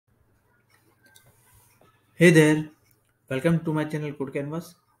Hey there, welcome to my channel Code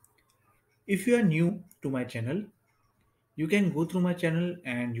Canvas. If you are new to my channel, you can go through my channel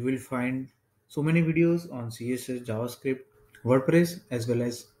and you will find so many videos on CSS, JavaScript, WordPress as well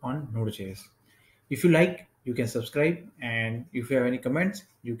as on Node.js. If you like, you can subscribe, and if you have any comments,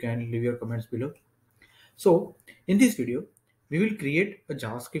 you can leave your comments below. So, in this video, we will create a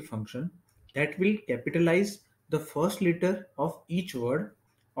JavaScript function that will capitalize the first letter of each word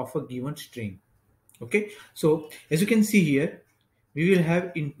of a given string. Okay, so as you can see here, we will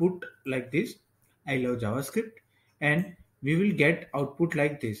have input like this, I love JavaScript, and we will get output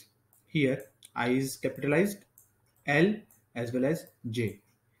like this. Here I is capitalized, L as well as J,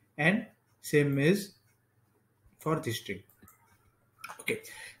 and same is for this string. Okay,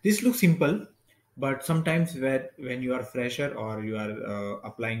 this looks simple, but sometimes when you are fresher or you are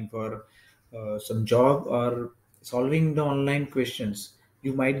applying for some job or solving the online questions,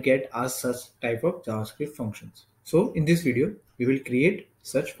 you might get asked such type of JavaScript functions. So in this video, we will create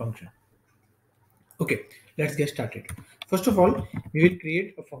such function. Okay, let's get started. First of all, we will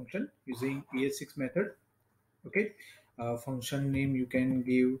create a function using ES6 method. Okay, function name you can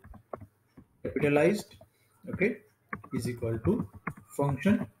give capitalized. Okay, is equal to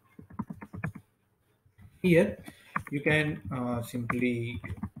function. Here you can simply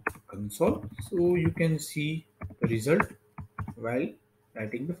console, so you can see the result while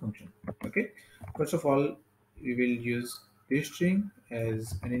writing the function. Okay, first of all, we will use this string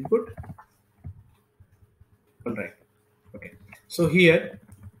as an input. All right. Okay, so here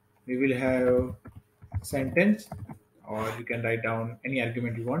we will have sentence, or you can write down any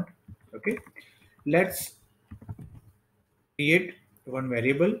argument you want. Okay, let's create one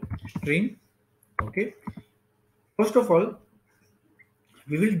variable string. Okay, first of all,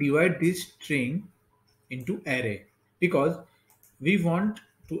 we will divide this string into array because we want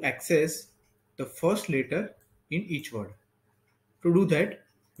to access the first letter in each word. To do that,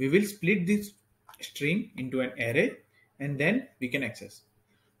 we will split this string into an array and then we can access.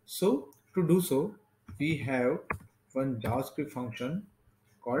 So to do so, we have one JavaScript function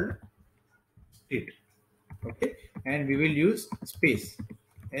called split. Okay, and we will use space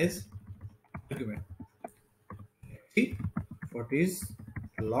as argument. See what is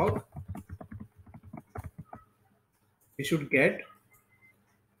log. We should get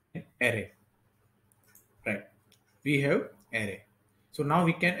an array. Right, we have array. So now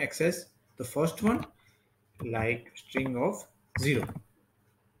we can access the first one like string of 0.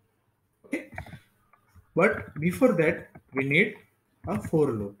 Okay, but before that we need a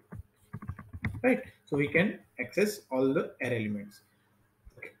for loop, right? So we can access all the array elements.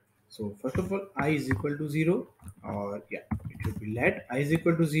 Okay, so first of all, I is equal to 0, or yeah, it should be let I is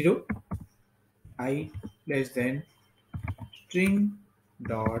equal to 0, I less than string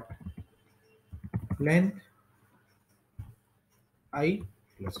dot length I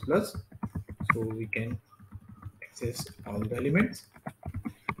plus plus. So we can access all the elements.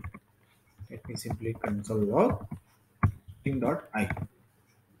 Let me simply console log string dot I.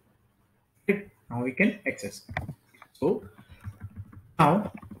 Right, now we can access. So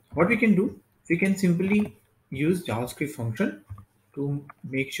now what we can do, we can simply use JavaScript function to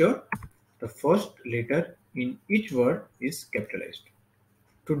make sure the first letter in each word is capitalized.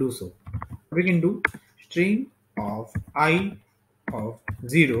 To do so, we can do string of I of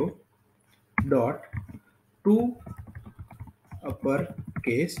 0 dot to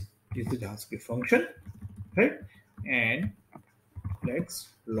uppercase is the JavaScript function, right? And let's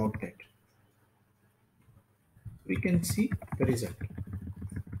log that. We can see the result,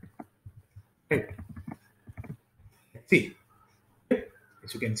 right? Let's see.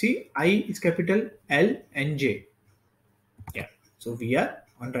 As you can see, I is capital, L and J. Yeah, so we are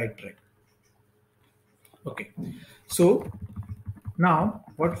on right track. Okay, so now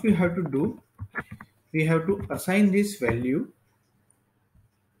what we have to do, we have to assign this value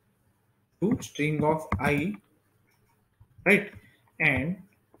to string of I, right? And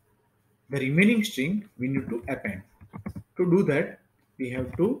the remaining string we need to append. To do that, we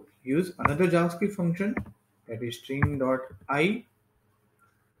have to use another JavaScript function, that is string dot I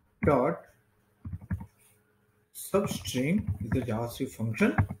dot substring is the JavaScript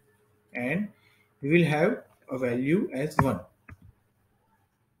function, and we will have a value as 1.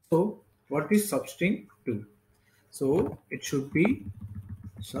 So what is substring do? So it should be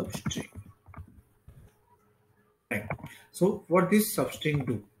substring. Right. So what this substring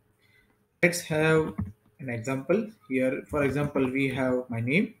do? Let's have an example here. For example, we have my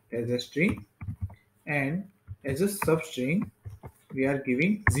name as a string, and as a substring we are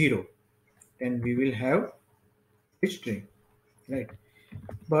giving 0. Then we will have a string, right?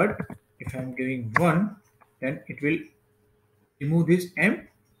 But if I'm giving 1, then it will remove this M,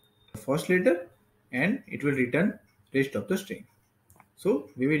 the first letter, and it will return rest of the string. So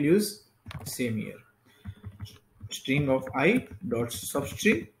we will use same here, string of I dot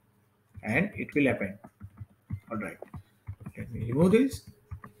substring, and it will append. All right, let me remove this.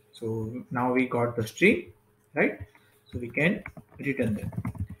 So now we got the string, right? So we can return them.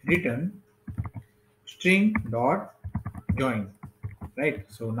 Return string dot join, right?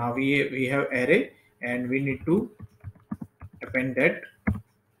 So now we have array and we need to append that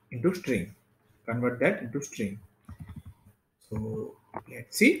into string, convert that into string. So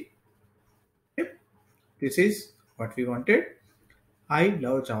let's see. Yep, this is what we wanted. I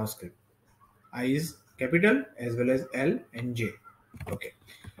love JavaScript. I is capital as well as L and J. Okay,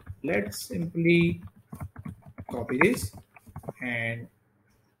 let's simply copy this and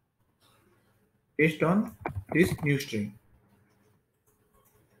paste on this new string.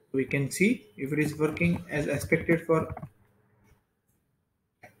 We can see if it is working as expected for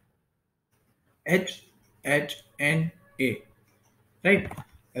H, H, and A, right?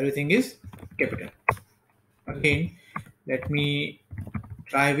 Everything is capital. Again, let me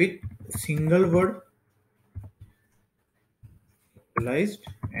try with single word capitalized,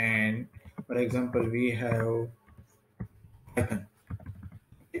 and for example, we have Python.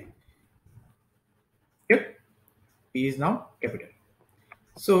 Yep, P is now capital.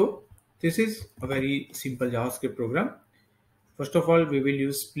 So this is a very simple JavaScript program. First of all, we will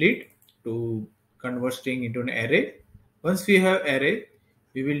use split to convert string into an array. Once we have array,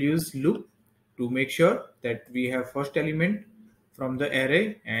 we will use loop to make sure that we have first element from the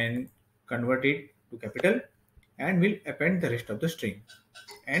array and convert it to capital, and we'll append the rest of the string.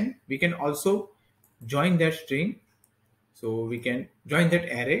 And we can also join that string. So we can join that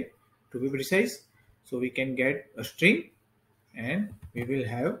array to be precise. So we can get a string and we will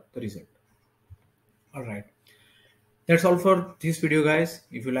have the result. All right. That's all for this video, guys.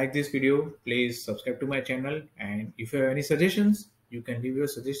 If you like this video, please subscribe to my channel, and if you have any suggestions, you can leave your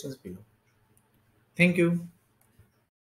suggestions below. Thank you.